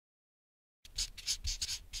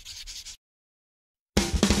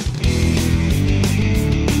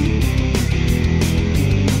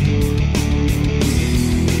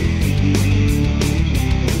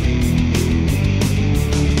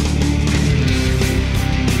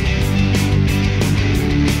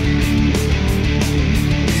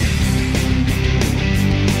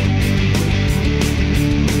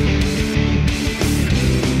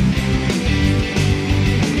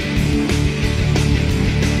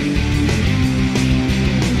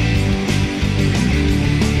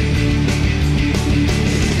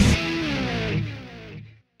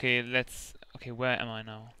let's... Okay, where am I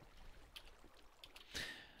now?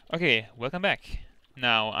 Okay, welcome back.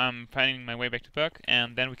 Now, I'm finding my way back to Berg,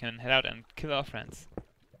 and then we can head out and kill our friends.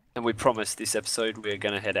 And we promised this episode we're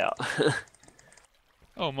gonna head out.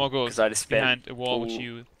 Oh, more gold I just spent behind a wall which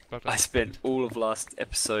you blocked I off. spent all of last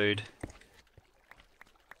episode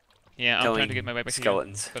Yeah, I'm trying to get my way back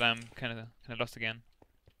skeletons. here, but I'm kind of lost again.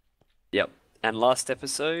 Yep. And last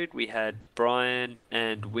episode we had Brian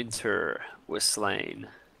and Winter were slain.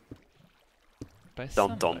 By Dun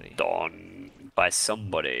somebody. dun dun. By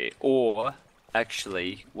somebody. Or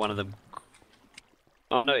actually one of them.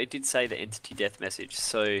 Oh no, it did say the entity death message,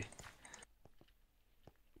 so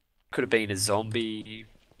could have been a zombie.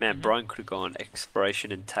 Man, Brian could have gone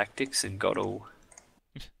exploration and tactics and got all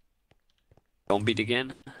zombied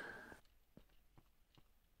again.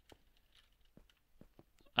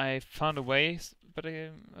 I found a way, but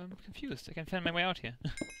I'm confused. I can't find my way out here.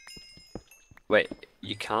 Wait,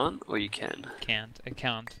 you can't or you can? I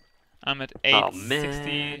can't. I'm at Oh 860,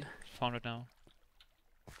 man. 400 now.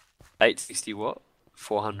 860 what?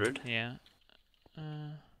 400? Yeah.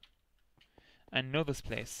 I know this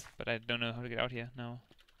place, but I don't know how to get out here now.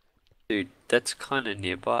 Dude, that's kind of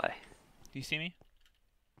nearby. Do you see me?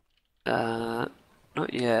 Not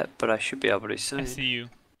yet, but I should be able to soon. I see you.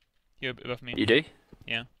 You're above me. You do?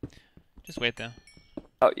 Yeah. Just wait there.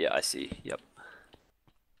 Oh yeah, I see. Yep.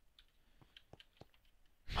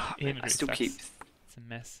 Oh, man, I Inventory still sucks. keep. It's a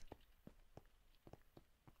mess.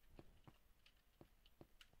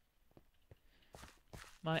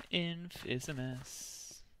 My inf is a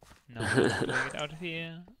mess. No, how do I get out of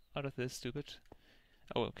here? Out of this stupid.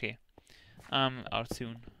 Oh, okay. Out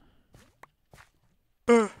soon.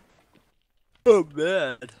 Oh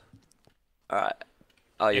man. Alright.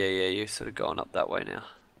 Oh yeah, you're sort of going up that way now.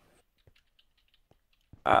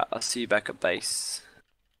 Alright, I'll see you back at base.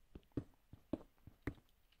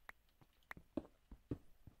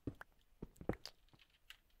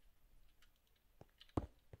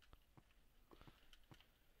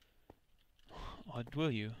 Or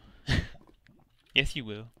will you? Yes, you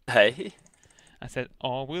will. Hey? I said,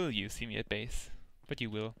 or will you see me at base? But you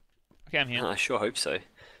will. Okay, I'm here. I sure hope so.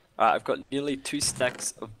 Alright, I've got nearly 2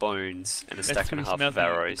 stacks of bones and a stack and a half of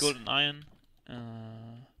arrows. Gold and iron.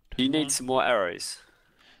 Do you need some more arrows?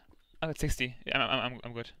 I got 60. Yeah,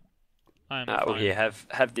 I'm good. I'm Alright, well fine. here,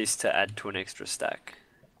 have this to add to an extra stack.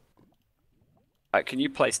 Alright, can you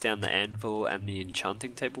place down the anvil and the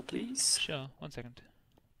enchanting table, please? Sure, 1 second.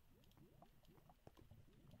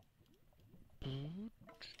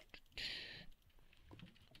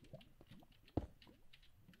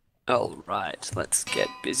 Alright, let's get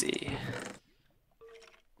busy.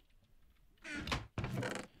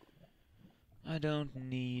 I don't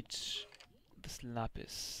need this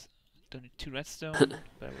lapis. Don't need 2 redstone,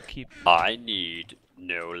 but I will keep. I need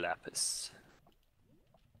no lapis.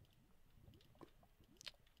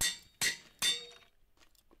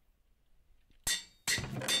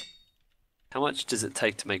 How much does it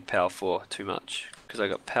take to make power 4? Too much. Because I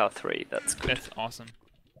got power 3, that's good. That's awesome.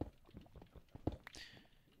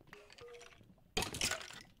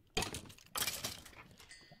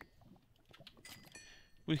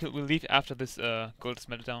 We'll leave after this gold is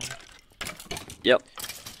melted down. Yep.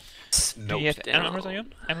 Do you have down. emeralds on you?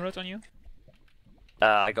 Emeralds on you?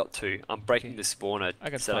 I got 2. I'm breaking Okay. the spawner. I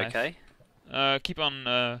got Is that 5. okay? Keep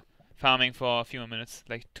on farming for a few more minutes,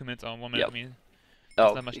 like 2 minutes or 1 minute. Yep. I mean,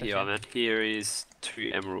 Oh, not much left here, here. man. Here is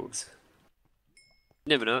 2 emeralds.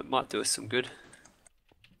 Never know, it might do us some good.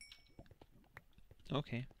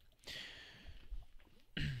 Okay.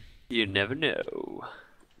 You never know.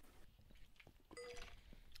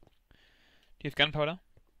 Do you have gunpowder?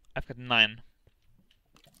 I've got 9.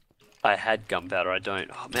 I had gunpowder, I don't.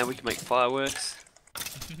 Oh man, we can make fireworks.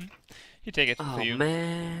 You take it Oh for you.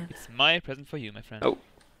 man. It's my present for you, my friend. Oh.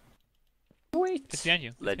 Wait. It's behind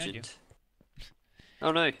you. It's behind you. Legend.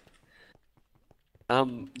 Oh no.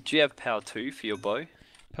 Do you have power 2 for your bow?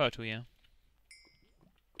 Power 2, yeah.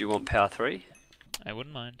 Do you want power 3? I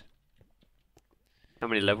wouldn't mind. How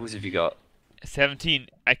many levels have you got? 17.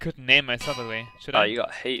 I couldn't name myself by the way. Should Oh, I? you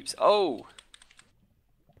got heaps. Oh!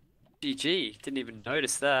 GG, didn't even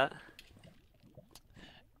notice that.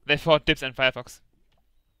 They fought Dips and Firefox.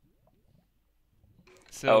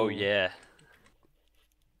 So, Oh yeah.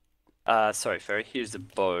 Sorry, Ferry, here's the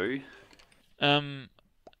bow.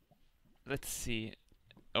 let's see.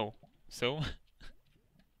 Oh, so?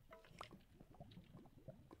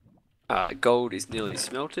 Gold is nearly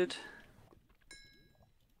smelted.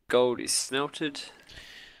 Gold is smelted.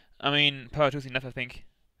 I mean, power 2 is enough, I think.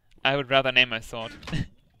 I would rather name my sword.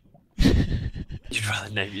 You'd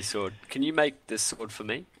rather name your sword. Can you make this sword for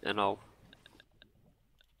me? And I'll...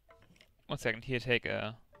 1 second. Here, take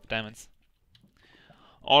diamonds.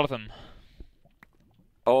 All of them.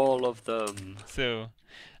 All of them. So,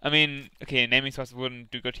 I mean, okay, naming source wouldn't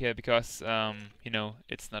do good here because, you know,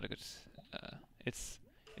 it's not a good.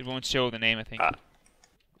 It won't show the name, I think.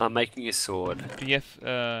 I'm making a sword. Do you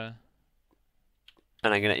have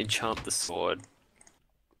And I'm gonna enchant the sword.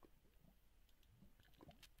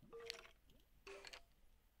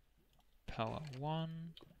 power 1?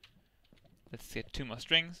 Let's get 2 more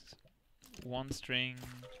strings. 1 string.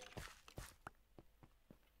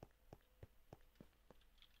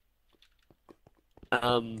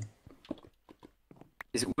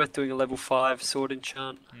 Is it worth doing a level 5 sword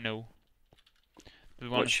enchant? No.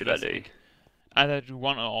 What should I do? Either do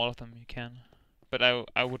 1 or all of them, you can. But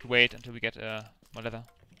I would wait until we get more leather.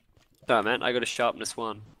 Sorry man, I got a sharpness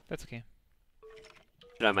 1. That's okay.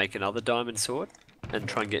 Should I make another diamond sword? And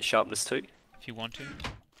try and get sharpness 2? If you want to.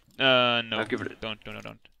 No. I'll give it a... Don't.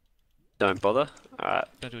 Don't bother? Alright.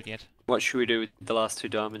 Don't do it yet. What should we do with the last 2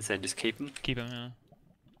 diamonds then? Just keep them? Keep them,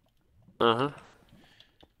 Uh-huh.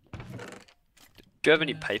 Do you have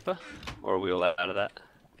any paper? Or are we all out of that?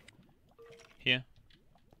 Here.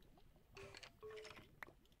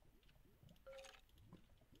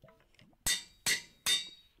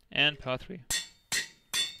 And power 3.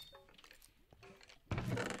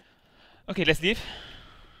 Okay, let's leave.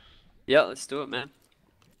 Yeah, let's do it, man.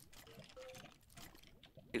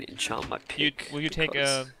 I'm gonna enchant my pick. Will you take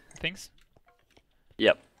things?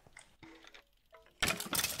 Yep.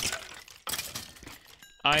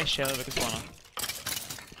 I shall look at spawner.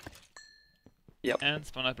 Yep. And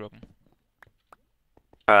spawner broken.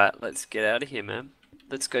 Alright, let's get out of here, man.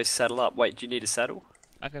 Let's go saddle up. Wait, do you need a saddle?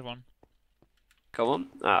 I got 1. Come on.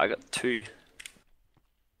 I got 2.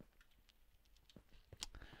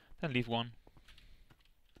 Then leave 1.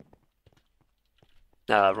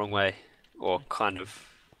 Wrong way. Or kind of.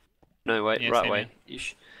 No, wait, Yeah, right same way.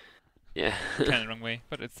 Ish. Yeah. Kinda the wrong way,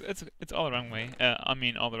 but it's all the wrong way. I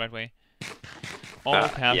mean all the right way. All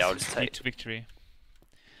paths yeah, I'll just lead take... to victory.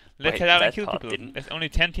 Let's Wait, head out and that kill part people. didn't. There's only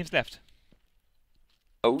 10 teams left.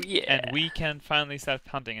 Oh yeah. And we can finally start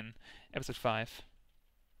hunting in episode 5.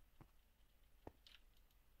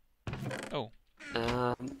 Oh.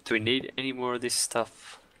 Do we need any more of this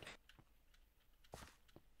stuff?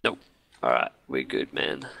 Nope. Alright, we're good,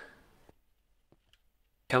 man.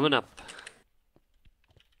 Coming up.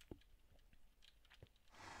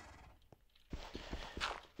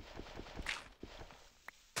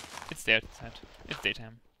 It's daytime. It's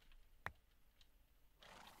daytime.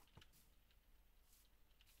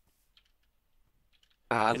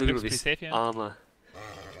 Look at all this safe here. armor.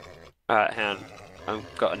 Alright, hang on.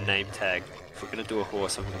 I've got a name tag. If we're gonna do a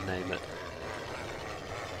horse, I'm gonna name it.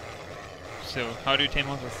 So, how do you tame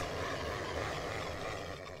horses?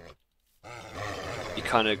 You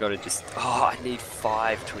kinda gotta just... Oh, I need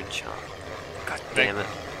 5 to enchant. God damn it.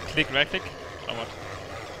 Click, right click? Or what?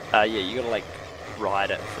 Yeah, you gotta like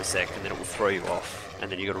ride it for a sec and then it will throw you off.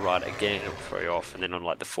 And then you gotta ride it again and it will throw you off. And then on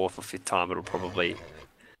like the 4th or 5th time it'll probably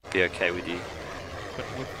be okay with you. But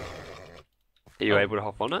with... Are you able to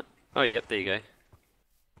hop on it? Oh, yep, there you go.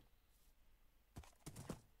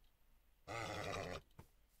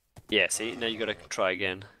 Yeah, see, now you gotta try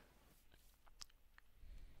again.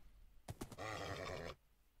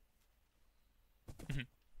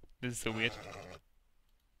 This is so weird.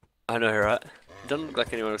 I know, right? It doesn't look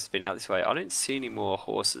like anyone else has been out this way. I don't see any more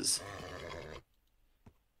horses.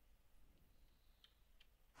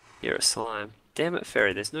 You're a slime. Damn it,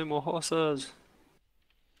 Fairy, there's no more horses.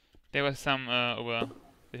 There was some over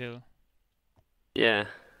the hill. Yeah.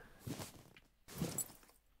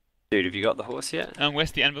 Dude, have you got the horse yet?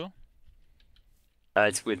 Where's the anvil?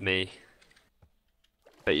 It's with me.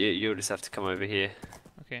 But you'll just have to come over here.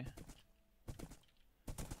 Okay.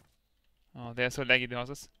 Oh, they're so laggy, the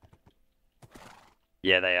horses.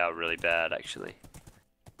 Yeah, they are really bad, actually.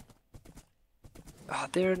 Oh,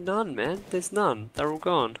 there are none, man. There's none. They're all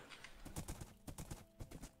gone.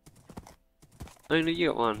 Only you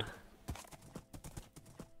got one.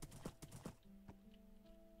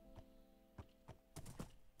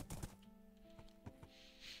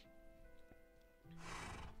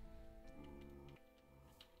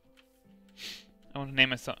 I want to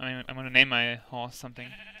name I want to name my horse something.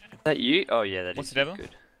 Is that you? Oh yeah, that What's is the level?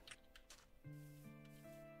 good.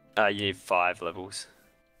 You need 5 levels.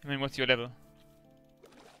 I mean, what's your level?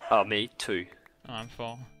 Oh, me? 2. Oh, I'm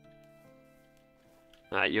 4.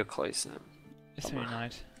 You're close. It's very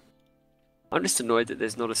night. I'm just annoyed that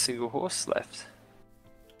there's not a single horse left.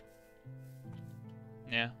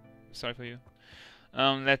 Yeah, sorry for you.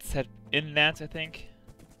 Let's head inland, I think.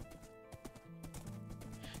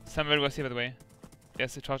 Somewhere was here, by the way.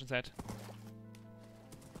 There's the torch inside.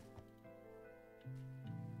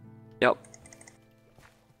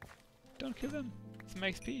 Kill them. It's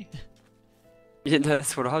my XP. Yeah, no,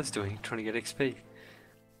 that's what I was doing, trying to get XP.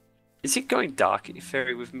 Is it going dark,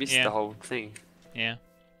 Fairy? We've missed Yeah. the whole thing. Yeah.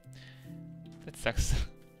 That sucks.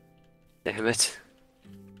 Damn it.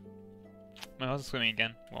 My horse is swimming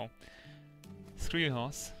again. Well, screw you,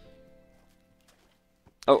 horse.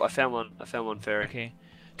 Oh, I found one. I found one, Fairy. Okay.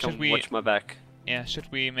 Come Should we? watch my back. Yeah.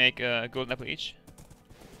 Should we make a golden apple each?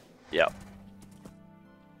 Yeah.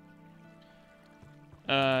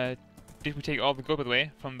 Did we take all the gold, by the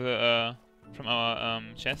way, from the from our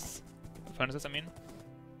chests, furnaces? I mean.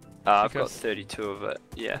 I've got Because- 32 of it.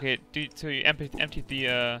 Yeah. Okay. So you emptied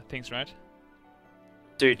the things, right?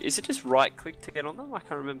 Dude, is it just right click to get on them? I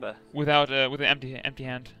can't remember. Without with an empty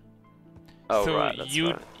hand. Oh, so right, that's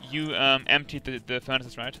right. you emptied the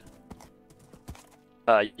furnaces, right?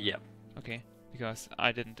 Yeah. Okay, because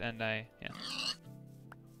I didn't, and I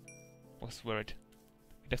was worried.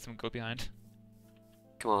 Left some gold behind.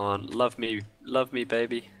 Come on, love me,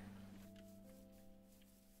 baby.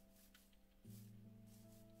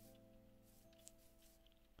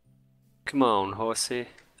 Come on, horsey.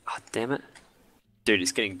 Ah, damn it. Dude,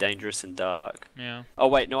 it's getting dangerous and dark. Yeah. Oh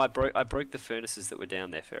wait, no, I broke the furnaces that were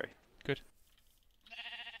down there, Fairy. Good.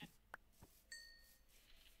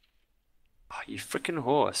 Oh, you freaking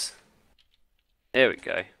horse. There we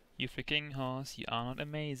go. You freaking horse, you are not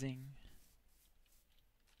amazing.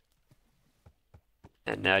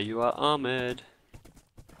 And now you are armored.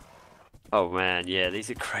 Oh man, yeah, these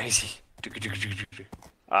are crazy.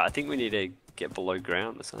 I think we need to get below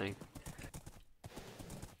ground or something.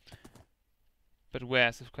 But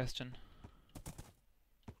where's the question?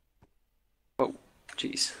 Oh,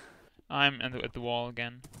 jeez. I'm at the wall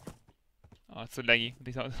again. Oh, it's so laggy,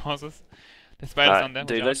 these horses. The spiders on there.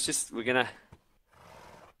 Dude, watch let's just, we're gonna...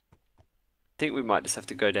 I think we might just have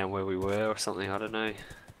to go down where we were or something, I don't know. out.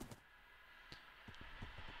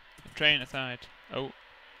 Train aside. Oh,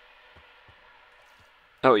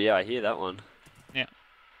 Oh yeah, I hear that one.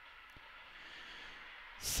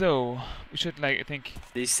 so we should I think.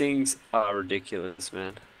 These things are ridiculous,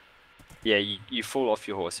 man. Yeah, you fall off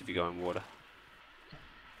your horse if you go in water.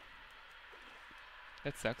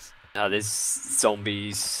 That sucks. There's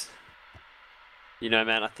zombies. You know,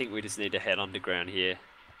 man, I think we just need to head underground here.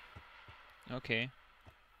 Okay.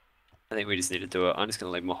 I think we just need to do it. I'm just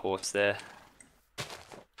gonna leave my horse there.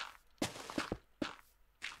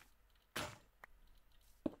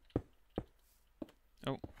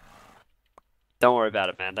 Oh. Don't worry about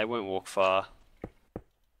it, man. They won't walk far.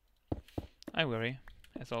 I worry,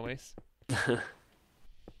 as always. Well,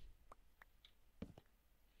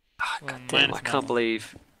 God mine damn, is I can't normal.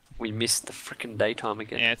 believe we missed the freaking daytime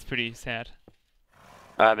again. Yeah, it's pretty sad.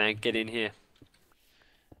 Alright, man, get in here.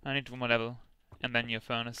 I need one more level, and then your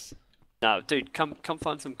furnace. No, dude, come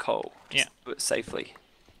find some coal. Yeah. Just do it safely.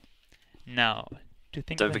 Now, to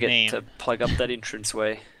think Don't of a forget name. to plug up that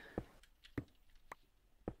entranceway.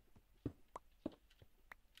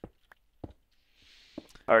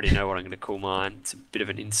 I already know what I'm going to call mine. It's a bit of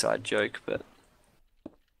an inside joke, but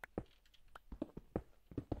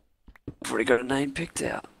I've already got a name picked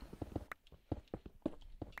out.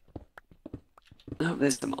 Oh,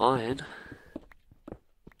 there's some iron.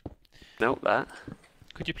 Melt that.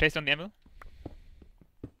 Could you place it on the anvil?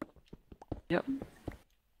 Yep.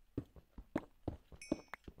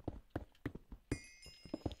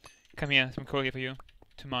 Come here, some coal here for you.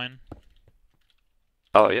 To mine.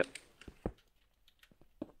 Oh, yep.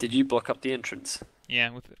 Did you block up the entrance? Yeah,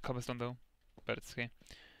 with cobblestone though. But it's okay.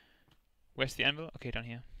 Where's the anvil? Okay, down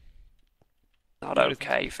here. Not No, it isn't.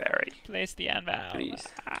 okay, Fairy. Place the anvil. Please.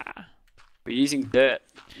 Ah. We're using dirt.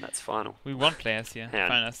 And that's final. We want players here. Hang on.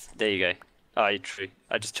 Find us. There you go. Oh, you're true.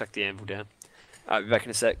 I just chucked the anvil down. I'll be back in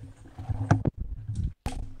a sec.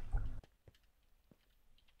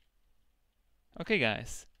 Okay,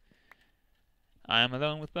 guys. I am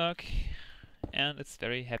alone with Buck, and it's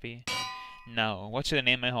very happy. Now, what should I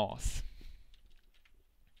name my horse?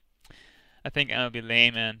 I think I'll be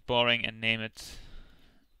lame and boring and name it.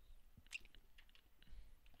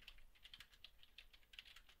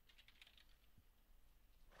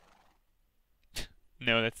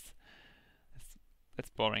 No, that's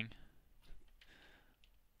boring.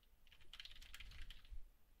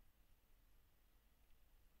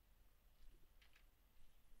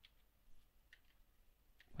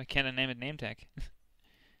 Why can't I name it name tag?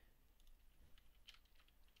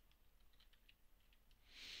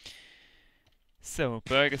 So,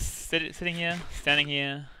 Berg is sitting here, standing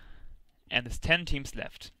here, and there's 10 teams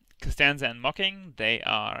left. Costanza and Mocking, they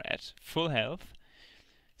are at full health.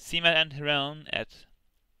 Seamat and Heron at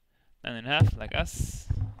 9.5, like us.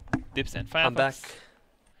 Dips and Firefox. I'm back.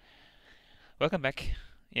 Welcome back.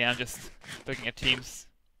 Yeah, I'm just looking at teams.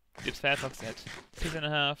 Dips Firefox at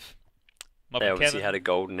 6.5. Mob They and obviously Kevin. had a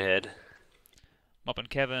golden head. Mob and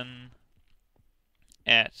Kevin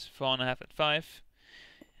at 4.5 at 5.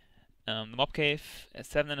 The MobCave at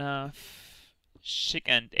 7.5. Chic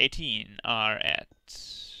and 18 are at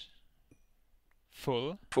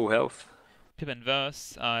full. Full health. Pip and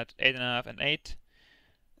Verse are at 8.5 and 8.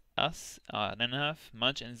 Us are at 9.5.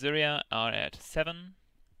 Munch and Zyria are at 7.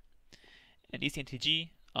 And ECNTG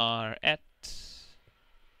are at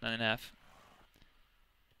 9.5.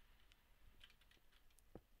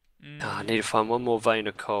 Oh, I need to find one more vein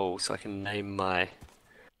of coal so I can name my...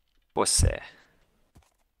 What's there?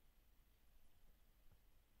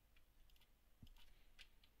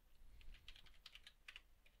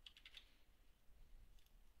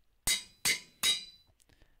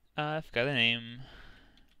 I've got a name.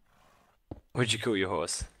 What'd you call your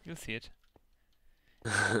horse? You'll see it.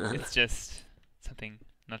 It's just something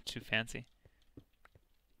not too fancy.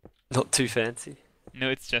 Not too fancy. No,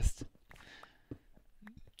 it's just...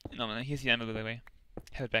 No, here's the animal, by the way.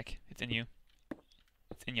 Have it back. It's in you.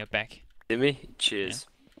 It's in your back. Jimmy, cheers.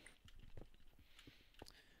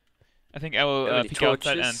 I think I will Got any peek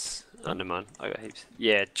outside and... torches? Oh, never mind. I got heaps.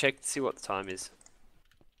 Yeah, check to see what the time is.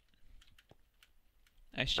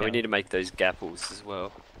 I And shall. we need to make those gapples as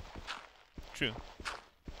well. True.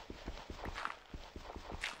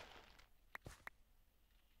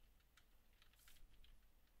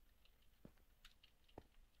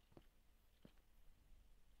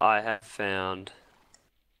 I have found...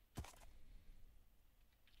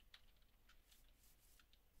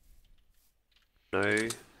 no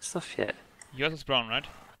stuff yet. Yours is brown, right?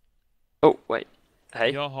 Oh, wait.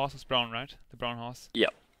 Hey? Your horse is brown, right? The brown horse?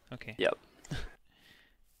 Yep. Okay. Yep.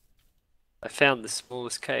 I found the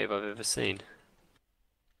smallest cave I've ever seen.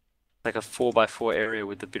 Like a 4x4 area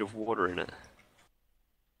with a bit of water in it.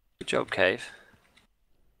 Good job, cave.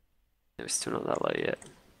 We're still not that low yet.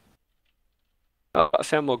 Oh, I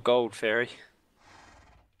found more gold, Fairy.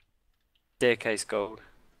 Staircase gold.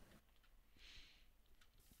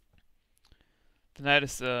 The night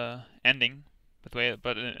is ending,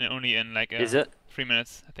 but only in like Is it? 3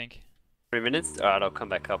 minutes, I think. 3 minutes? Alright, I'll come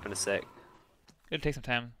back up in a sec. It'll take some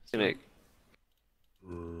time. So Gonna,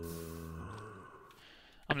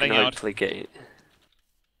 I'm can laying out. hopefully get it.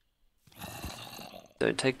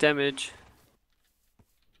 Don't take damage.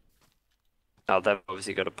 Oh, they've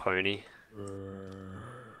obviously got a pony.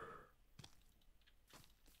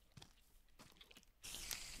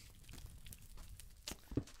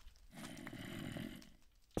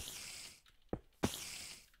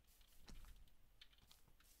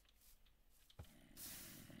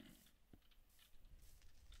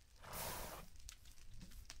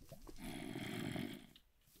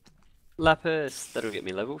 Lapis, that'll get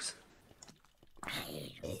me levels.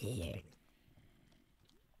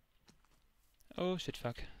 Oh shit,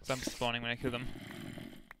 fuck. Zombies spawning when I kill them.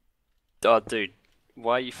 Oh, dude,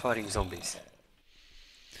 why are you fighting zombies?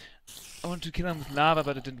 I wanted to kill them with lava,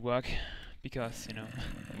 but it didn't work. Because, you know,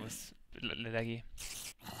 it was laggy.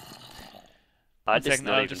 I One just second,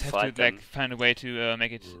 not I'll even just have fight to like them. find a way to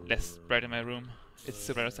make it less bright in my room. It's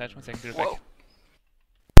so bright outside. 1 second, be right Whoa. back.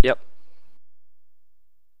 Yep.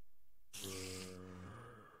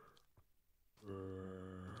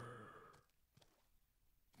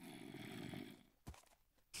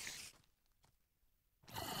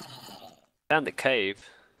 Found the cave.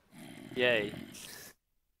 Yay.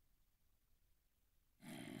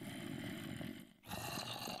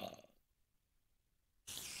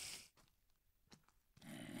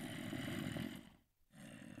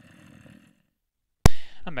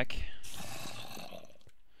 I'm back.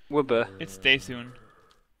 Wubba. It's day soon.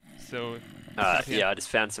 So, up here. Yeah, I just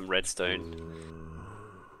found some redstone.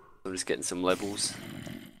 I'm just getting some levels.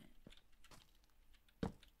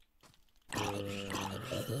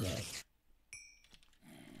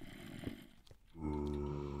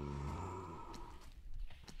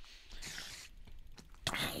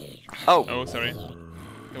 Oh! Oh, sorry. There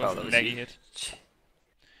was that a was laggy you. hit.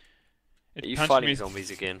 It Are you punched fighting me, zombies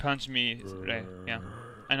again? punched me, right, yeah.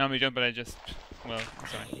 I normally don't, but I just, well,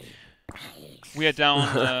 sorry. We are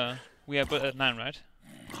down, we are at 9, right?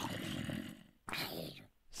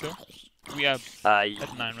 So? We are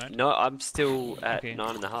at 9, right? No, I'm still at Okay.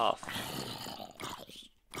 9.5.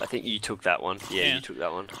 I think you took that one. Yeah, Yeah. you took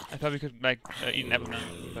that one. I probably could, like, eat an apple now,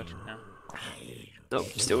 but, no. Nope,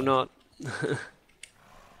 still not.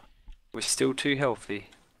 We're still too healthy.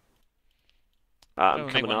 I'm I'll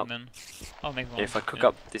make coming one up. then. I'll make one. If I cook yeah.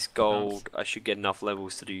 up this gold, I should get enough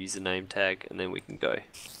levels to do username tag, and then we can go.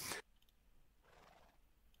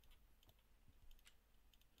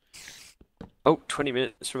 Oh, 20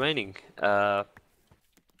 minutes remaining.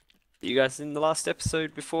 You guys in the last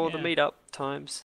episode before the Yeah. meetup times.